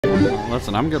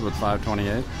Listen, I'm good with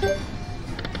 528.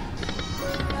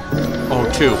 Oh,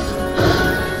 2.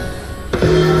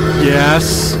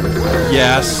 Yes.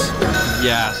 Yes.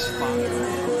 Yes.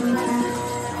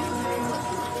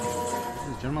 Ladies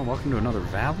and gentlemen, welcome to another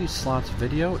Valley Slots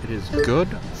video. It is Good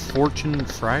Fortune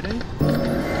Friday.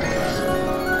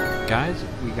 Guys,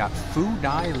 we got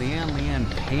Dai Lian Lian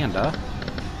Panda.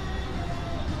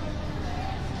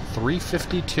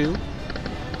 352.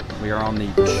 We are on the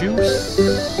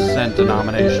 2-cent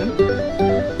denomination.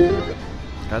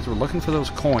 Guys, we're looking for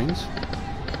those coins.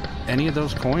 Any of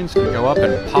those coins can go up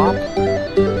and pop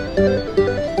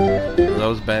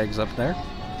those bags up there.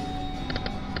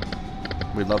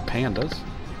 We love pandas.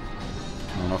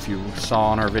 I don't know if you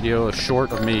saw in our video a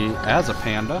short of me as a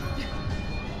panda.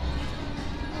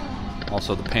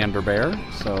 Also the panda bear.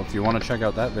 So if you want to check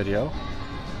out that video,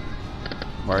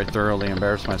 where I thoroughly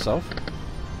embarrass myself,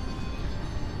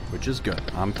 which is good.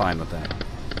 I'm fine with that.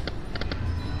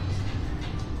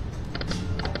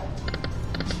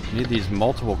 We need these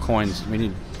multiple coins. We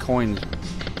need coins,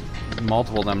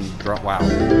 multiple of them drop. Wow.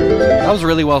 That was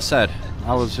really well said.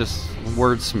 I was just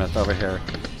wordsmith over here.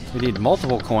 We need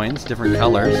multiple coins, different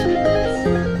colors.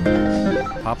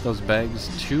 Pop those bags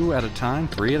 2 at a time,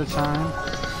 3 at a time.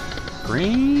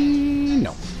 Green?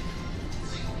 No.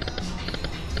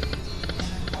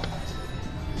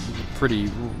 Pretty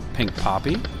pink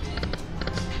poppy.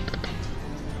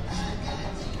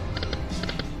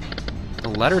 The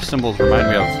letter symbols remind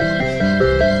me of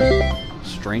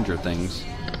Stranger Things.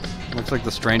 Looks like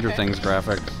the Stranger Things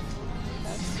graphics.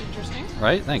 That's interesting.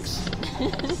 Right? Thanks.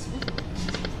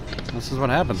 This is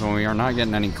what happens when we are not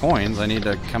getting any coins. I need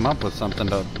to come up with something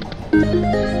to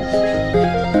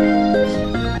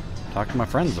talk to my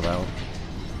friends about.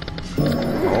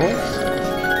 Oh?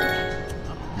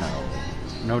 No.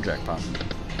 No jackpot.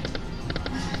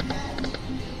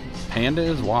 Panda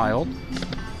is wild.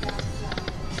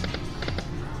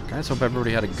 Guys, hope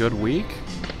everybody had a good week.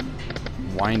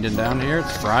 Winding down here.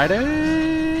 It's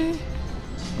Friday.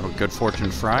 Little Good Fortune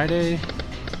Friday.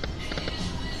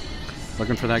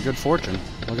 Looking for that good fortune.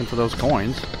 Looking for those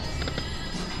coins.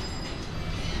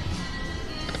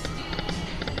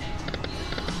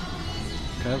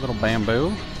 Okay, a little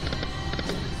bamboo.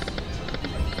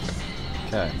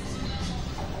 Okay.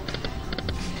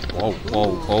 Whoa,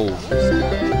 whoa, whoa.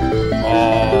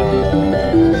 Oh.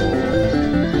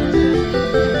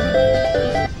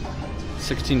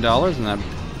 $16 and that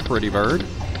pretty bird.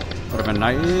 Would have been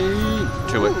nice.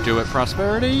 Do it,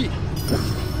 prosperity.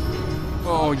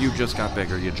 Oh, you just got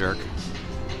bigger, you jerk.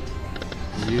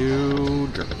 You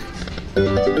jerk.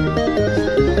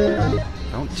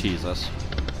 Don't tease us.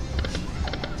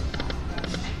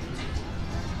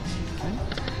 Okay.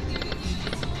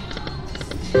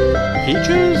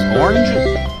 Peaches?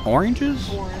 Oranges? Oranges?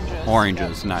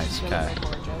 Oranges. Nice. Okay.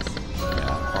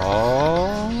 Yeah.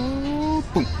 Oh.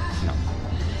 Boom. No.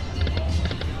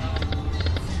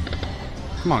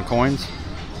 Come on, coins.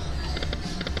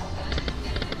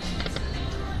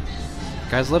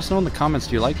 Guys, let us know in the comments,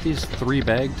 do you like these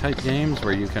 3-bag type games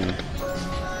where you can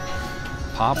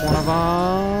pop one of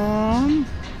them?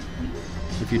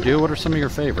 If you do, what are some of your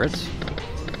favorites?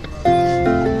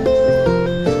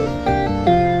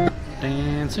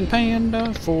 Dancing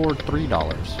Panda for $3.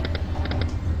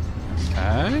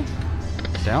 Okay.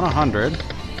 Down 100.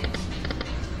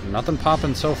 Nothing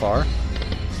popping so far.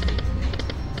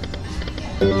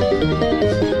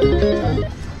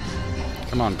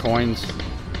 Come on, coins.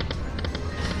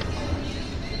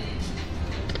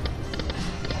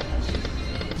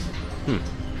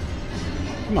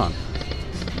 Come on.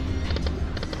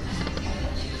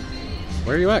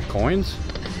 Where are you at, coins?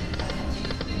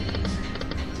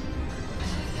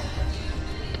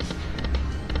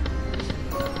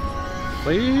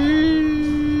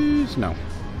 Please? No.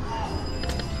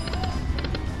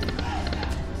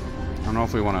 I don't know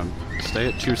if we want to stay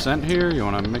at 2 cent here. You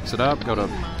want to mix it up, go to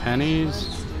pennies.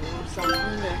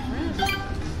 Something different.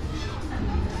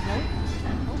 Nope.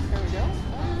 Oh, there we go.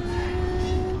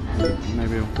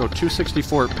 Maybe we'll go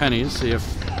 264 pennies, see if...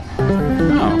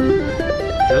 Oh.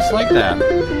 Just like that.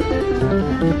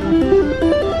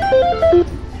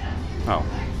 Oh.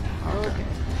 Okay.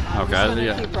 Okay.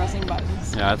 Yeah. Keep pressing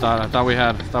buttons. Yeah, I thought we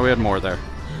had more there.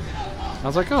 I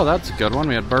was like, oh, that's a good one.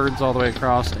 We had birds all the way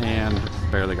across and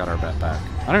barely got our bet back.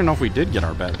 I don't even know if we did get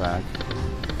our bet back.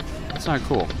 That's not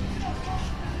cool.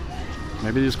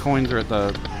 Maybe these coins are at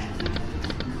the...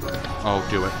 Oh,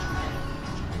 do it.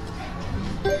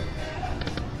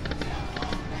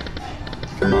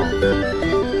 Come on.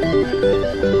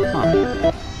 Huh.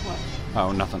 What?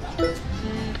 Oh, nothing.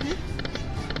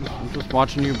 I'm just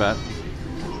watching you bet.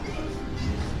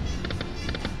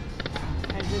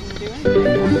 do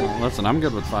anything. Listen, I'm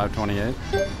good with 528.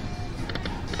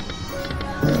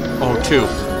 Oh, 2.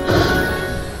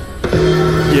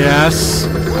 Yes.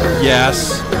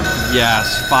 Yes.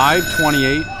 Yes.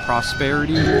 528,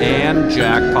 prosperity, and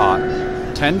jackpot.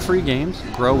 10 free games,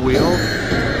 grow wheel,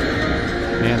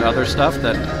 and other stuff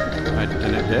that I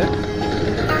didn't get.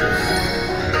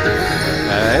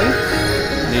 Okay.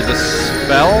 Need to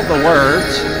spell the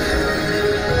words.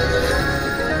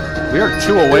 We are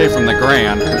 2 away from the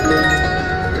grand.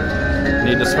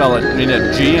 Need to spell it. Need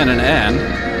a G and an N.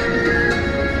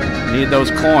 Need those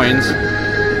coins.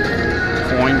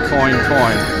 Coin, coin,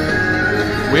 coin.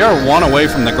 We are 1 away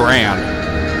from the grand.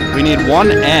 We need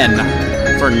 1 N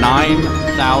for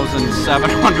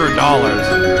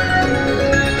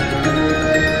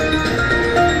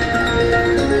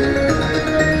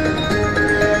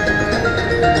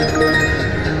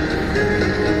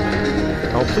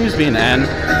Oh, please be an N.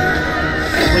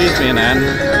 Please be an N.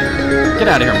 Get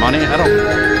out of here, money. I don't...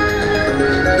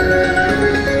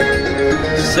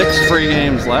 6 free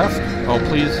games left. Oh,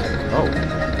 please. Oh.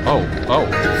 Oh. Oh.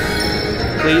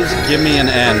 Please give me an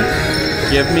N.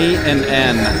 Give me an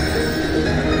N.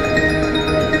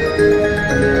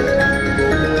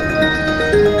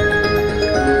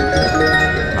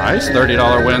 Nice.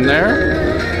 $30 win there.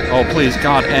 Oh, please,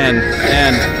 God. N.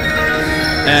 N.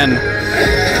 N.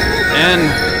 N.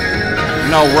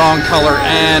 No, wrong color.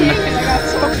 N.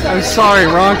 I'm sorry,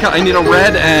 wrong color. I need a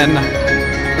red N.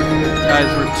 Guys,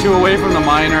 we're 2 away from the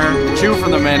minor, 2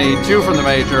 from the mini, 2 from the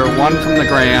major, 1 from the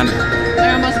grand.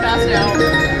 I almost passed out.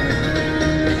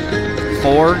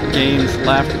 4 games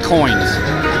left. Coins.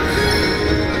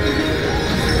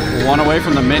 1 away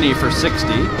from the mini for 60.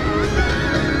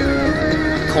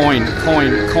 Coin,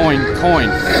 coin, coin, coin.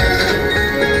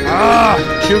 Ah!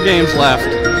 2 games left.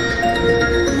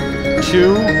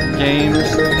 2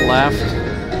 games left.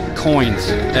 Coins.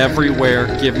 Everywhere,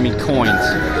 give me coins.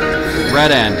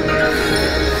 Red N.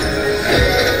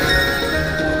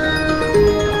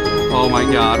 Oh my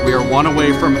God, we are 1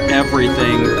 away from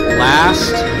everything.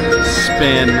 Last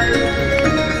spin.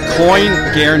 A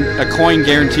coin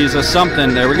guarantees us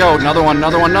something. There we go. Another one,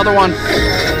 another one, another one.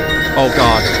 Oh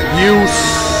God. You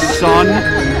son.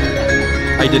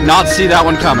 I did not see that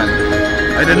one coming.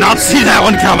 I did not see that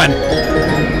one coming.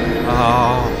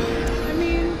 Oh. I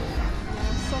mean,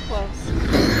 so close.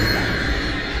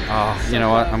 Oh, you know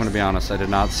what? I'm going to be honest. I did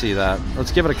not see that.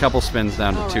 Let's give it a couple spins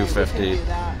down to All right, 250. we can do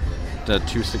that. To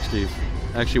 260.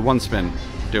 Actually, 1 spin.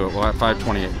 Do it. We'll have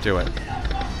 528. Do it.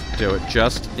 Do it.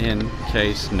 Just in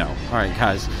case. No. All right,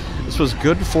 guys. This was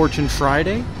Good Fortune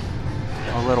Friday.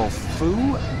 A little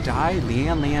Foo Dai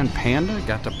Lian Lian Panda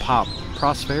got to pop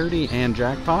prosperity and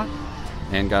jackpot,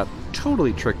 and got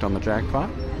totally tricked on the jackpot.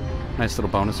 Nice little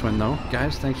bonus win, though.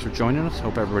 Guys, thanks for joining us.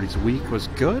 Hope everybody's week was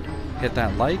good. Hit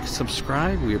that like,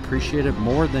 subscribe. We appreciate it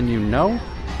more than you know.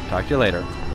 Talk to you later.